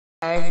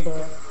and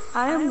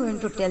I am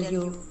going to tell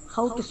you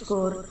how to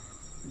score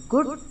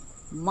good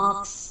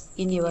marks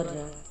in your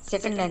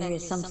second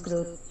language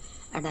Sanskrit,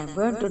 and I am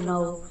going to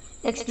now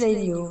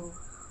explain you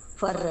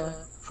for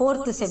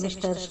fourth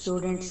semester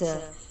students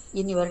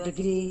in your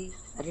degree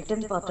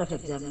written part of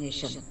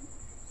examination.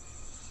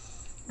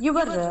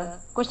 Your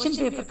question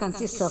paper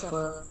consists of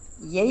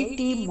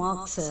 80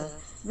 marks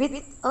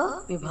with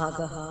a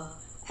vibhagaha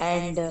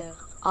and a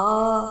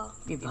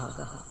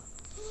vibhagaha.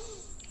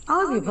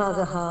 A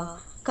vibhagaha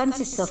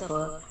consists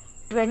of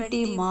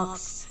 20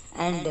 marks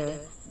and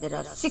there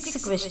are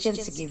 6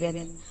 questions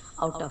given,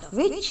 out of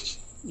which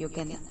you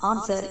can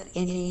answer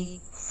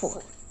any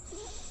 4.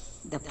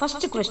 The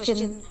first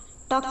question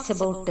talks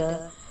about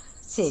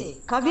say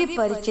Kavi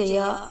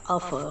Parichaya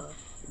of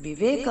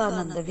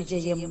Vivekananda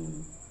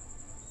Vijayam.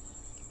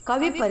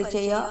 Kavi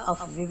Parichaya of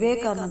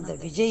Vivekananda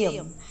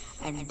Vijayam,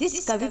 and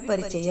this Kavi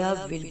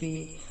Parichaya will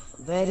be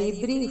very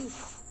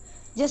brief.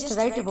 Just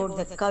write about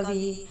the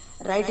Kavi,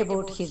 write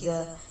about his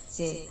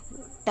say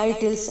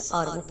titles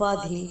or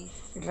Upadhi,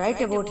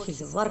 write about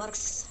his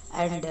works,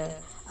 and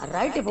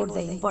write about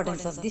the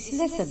importance of this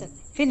lesson.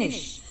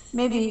 Finish.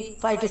 Maybe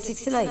 5 to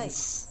 6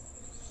 lines.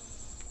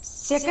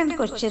 Second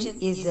question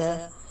is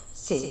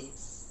say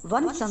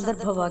one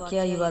Sandarbha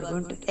Vakya you are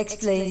going to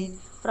explain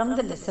from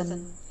the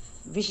lesson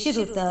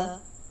Vishruta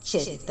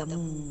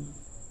Charitam.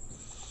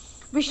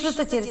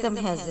 Vishruta Charitam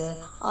has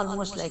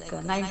almost like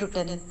 9 to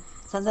 10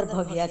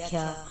 Sandarbha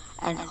Vyakya,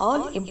 and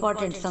all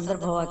important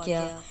Sandarbha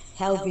Vakya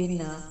have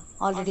been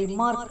already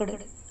marked.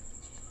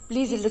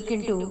 Please look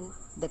into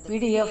the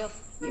PDF,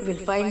 you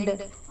will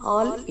find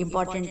all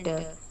important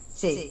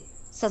say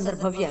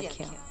Sandarbha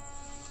Vyakya.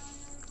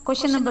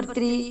 Question number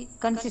 3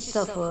 consists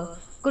of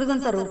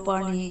Krudanta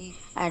Rupani,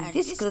 and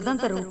this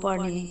Krudanta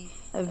Rupani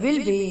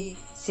will be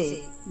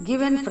say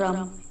given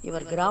from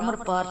your grammar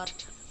part.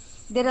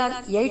 There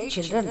are 8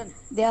 children.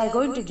 They are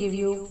going to give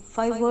you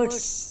 5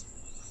 words,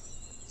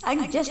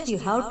 and just you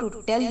have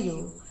to tell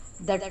you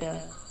that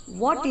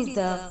what is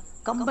the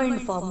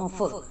combined form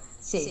of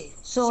say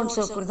so and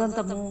so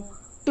Krudantamu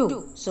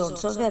to so and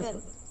so verb.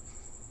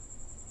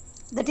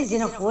 That is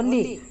enough.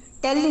 Only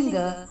telling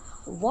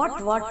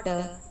what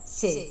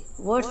say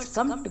words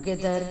come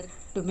together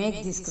to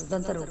make this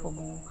Krudanta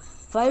Rupamu.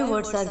 5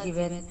 words are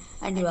given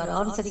and you are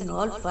answering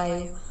all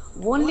 5.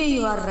 Only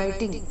you are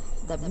writing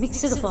the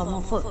mixed form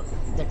of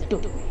the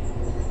 2.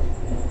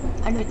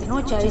 And with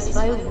no choice,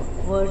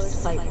 5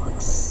 words, 5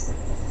 marks.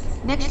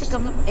 Next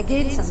come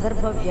again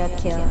Sandarbha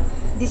Vyakya.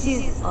 This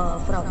is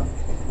from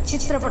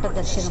Chitrapata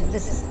Darshanam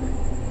lesson.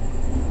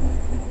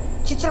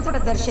 Chitrapata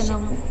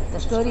Darshanam, the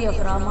story of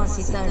Rama,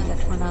 Sita and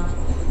Lakshmana.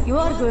 You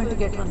are going to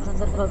get one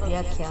Sandarbha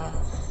Vyakya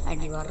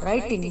and you are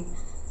writing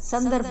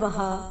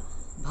Sandarbha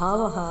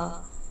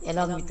Bhavaha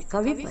along with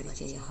Kavi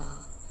Parichayaha.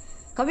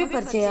 Kavi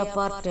Parichaya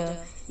part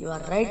you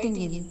are writing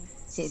in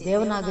say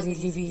Devanagari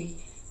Livi,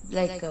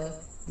 like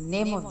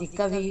name of the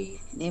Kavi,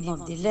 name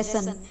of the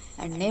lesson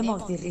and name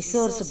of the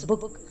resource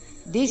book.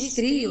 These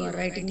 3 you are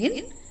writing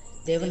in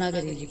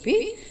Devanagari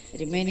Lipi,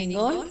 remaining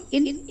all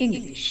in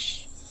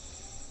English.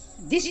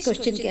 This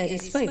question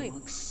carries 5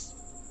 marks.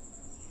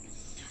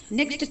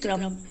 Next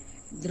from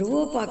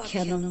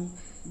Dhruvopakyanam.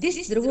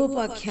 This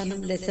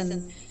Dhruvopakyanam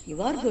lesson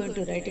you are going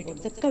to write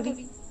about the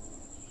Kavi.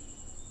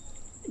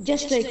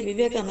 Just like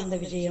Vivekananda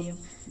Vijayam,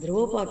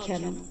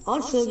 Dhruvopakyanam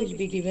also will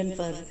be given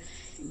for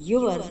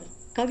your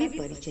Kavi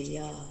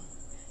Parichaya.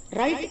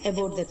 Write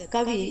about the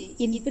Kavi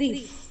in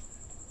brief.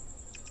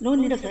 No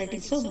need of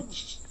writing so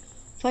much.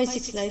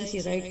 5-6 lines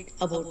you write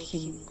about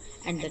him,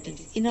 and that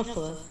is enough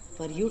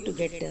for you to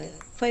get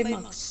 5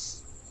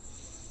 marks.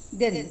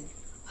 Then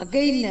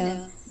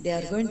again they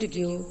are going to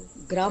give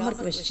grammar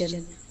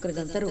question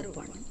Krudanta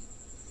Rupani.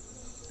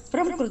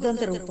 From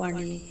Krudanta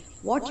Rupani,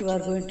 what you are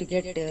going to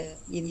get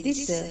in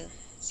this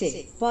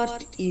say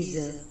part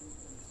is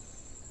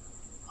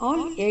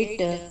all 8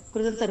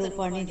 Krudanta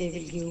Rupani they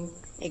will give.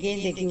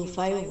 Again they give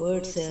 5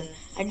 words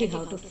and you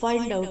have to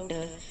find out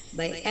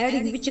by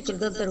adding which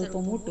Krudanta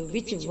Rupamu to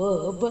which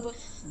verb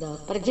the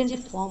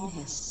present form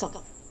has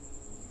come.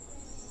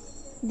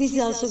 This is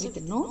also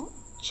with no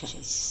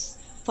choice.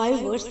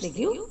 5 words they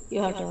give,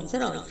 you have to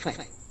answer all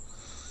 5.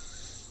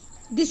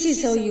 This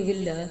is how you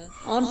will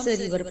answer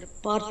your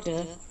part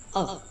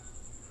of.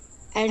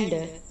 And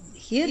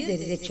here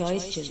there is a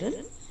choice,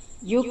 children.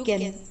 You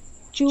can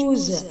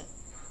choose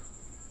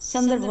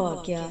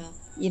Sandarbha Vakya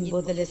in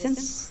both the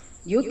lessons.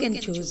 You can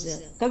choose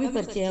Kavi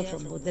Parichaya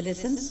from both the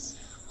lessons,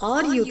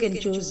 or you can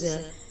choose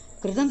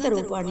Krudanta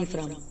Rupani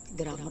from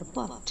grammar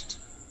part.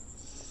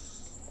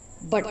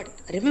 But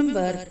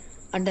remember,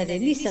 under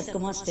any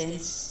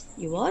circumstance,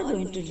 you are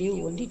going to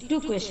leave only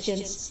 2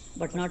 questions,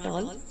 but not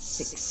all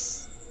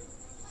 6.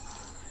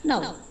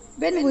 Now,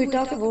 when we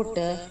talk about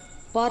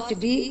part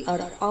B or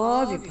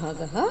A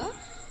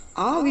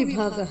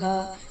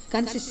Vibhagaha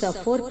consists of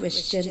 4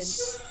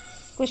 questions.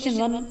 Question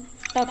 1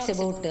 talks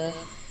about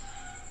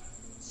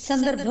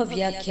Sandarbha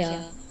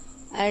Vyakya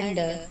and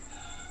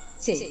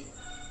say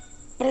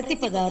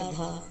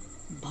Pratipadartha,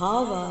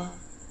 Bhava,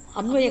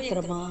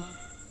 Anvayakrama,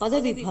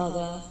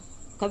 Padavibhaga,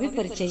 Kavi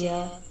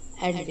Parichaya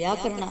and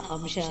Vyakarana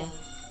Amsha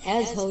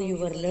as how you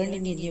were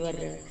learning in your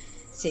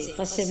say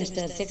first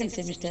semester, second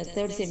semester,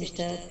 third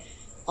semester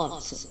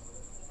also.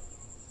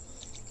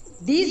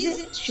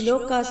 These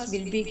shlokas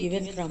will be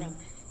given from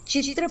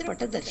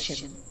Chitrapata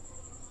Darshanam.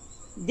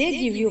 They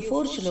give you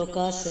 4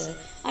 shlokas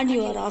and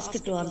you are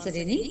asked to answer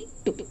any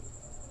 2.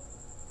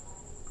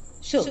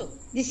 So,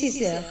 this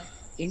is a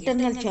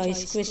internal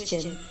choice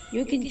question.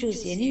 You can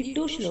choose any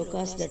 2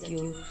 shlokas that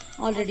you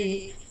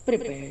already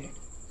prepared.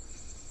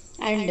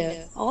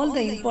 And all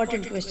the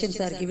important questions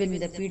are given in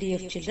the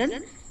PDF,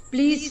 children.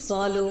 Please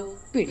follow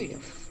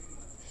PDF.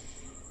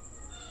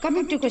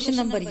 Coming to question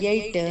number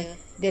 8,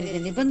 there is a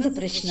Nibandha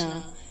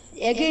Prashna,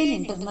 again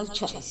internal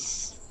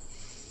choice.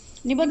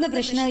 Nibandha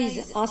Prashna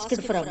is asked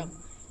from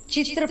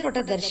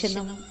Chitrapata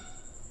Darshanam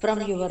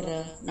from your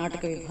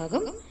Nataka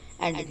Vibhagam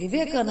and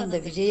Vivekananda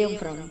Vijayam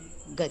from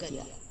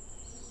Gadya.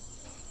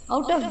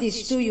 Out of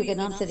these 2 you can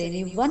answer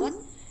any one,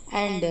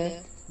 and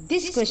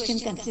this question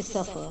consists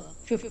of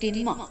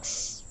 15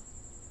 marks.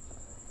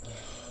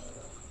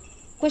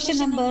 Question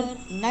number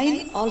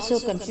 9 also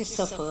consists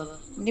of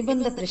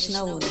Nibandha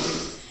Prashna only,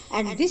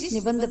 and this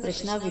Nibandha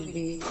Prashna will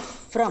be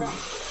from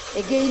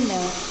again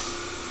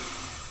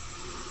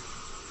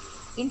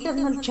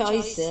internal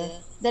choice,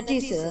 that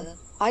is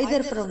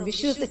either from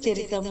Vishwata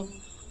Charitam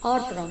or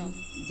from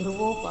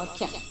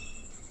Dhruvopakhyan.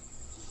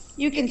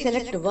 You can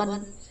select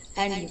one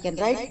and you can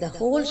write the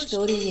whole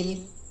story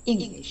in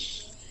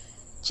English.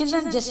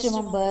 Children, just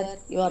remember,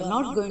 you are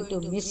not going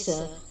to miss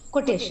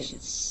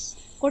quotations.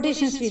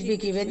 Quotations will be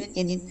given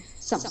in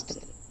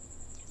Sanskrit.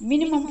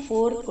 Minimum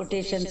 4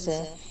 quotations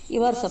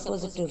you are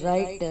supposed to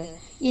write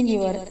in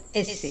your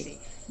essay.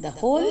 The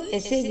whole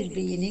essay will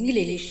be in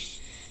English,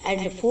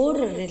 and 4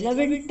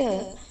 relevant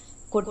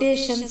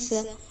quotations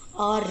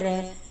or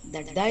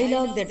the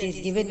dialogue that is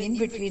given in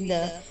between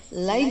the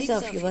lines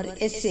of your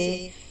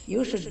essay,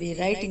 you should be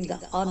writing the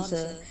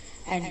answer,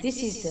 and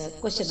this is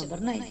question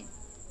number 9.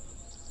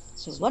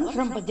 So one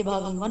from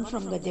Padyabhagam, one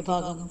from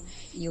Gadyabhagam,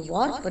 you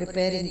are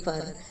preparing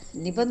for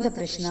Nibandha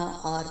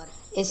Prashna or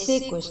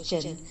essay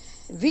question,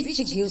 which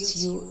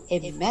gives you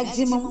a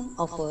maximum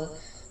of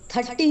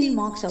 13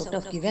 marks out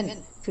of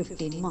given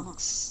 15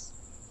 marks.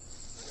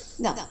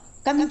 Now,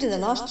 coming to the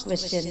last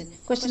question,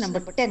 question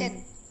number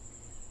 10,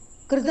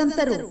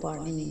 Kridanta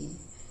Rupani.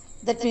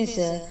 That means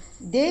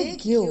they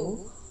give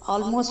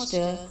almost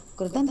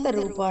Kridanta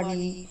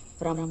Rupani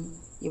from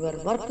your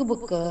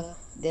workbook.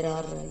 There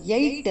are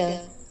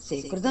 8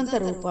 say Kridanta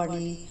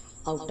Rupani,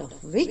 out of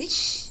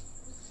which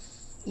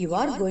you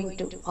are going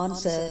to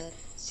answer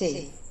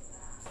say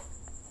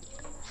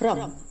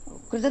from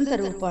Kridanta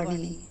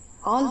Rupani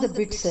all the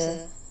bits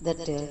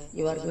that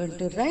you are going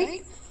to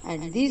write,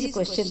 and these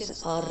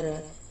questions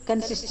are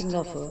consisting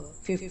of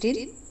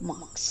 15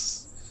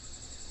 marks.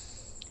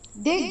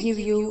 They give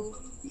you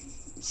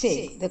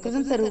say the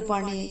Kridanta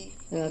Rupani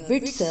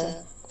bits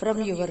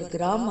from your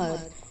grammar,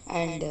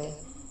 and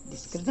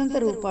this Kridanta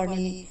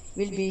Rupani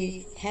will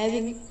be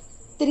having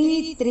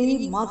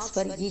 3 marks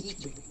for each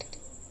bit.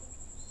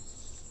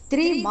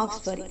 3 marks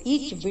for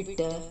each bit.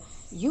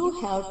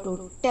 You have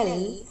to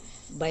tell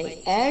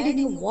by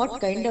adding what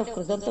kind of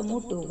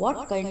Kridantamu to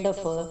what kind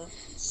of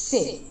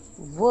say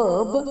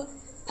verb,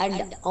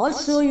 and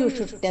also you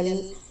should tell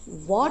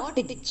what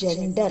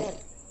gender,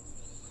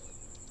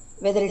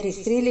 whether it is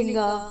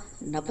Strilinga,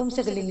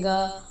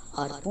 Napumsakalinga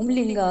or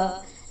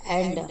Pumlinga,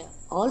 and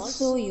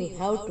also you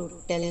have to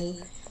tell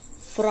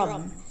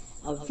from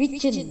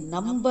which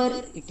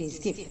number it is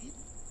given.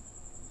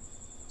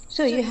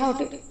 So you have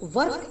to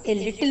work a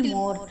little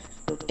more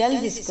to tell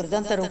this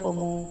Kridanta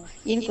Rupamu.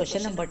 In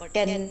question number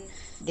 10,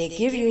 they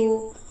give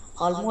you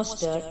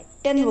almost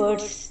 10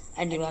 words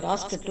and you are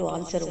asked to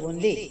answer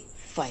only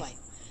 5.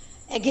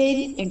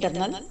 Again,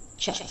 internal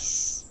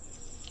choice.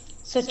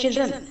 So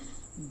children,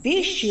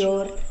 be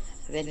sure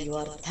when you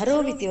are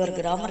thorough with your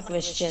grammar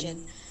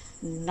question,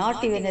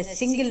 not even a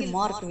single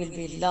mark will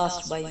be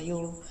lost by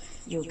you.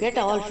 You get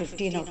all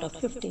 15 out of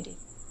 15.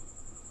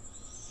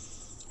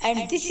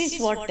 And this is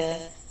what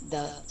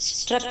the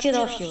structure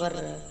of your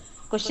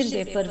question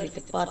paper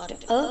with part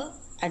A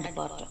and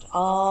part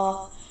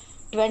A,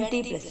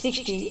 20 plus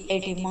 60,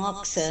 80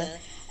 marks,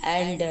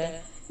 and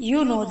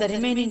you know the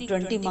remaining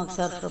 20 marks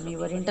are from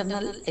your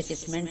internal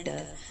assessment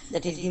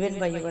that is given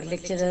by your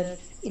lecturer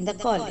in the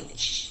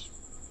college.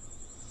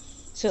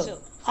 So,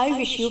 I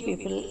wish you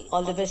people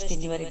all the best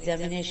in your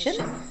examination.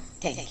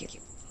 Thank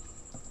you.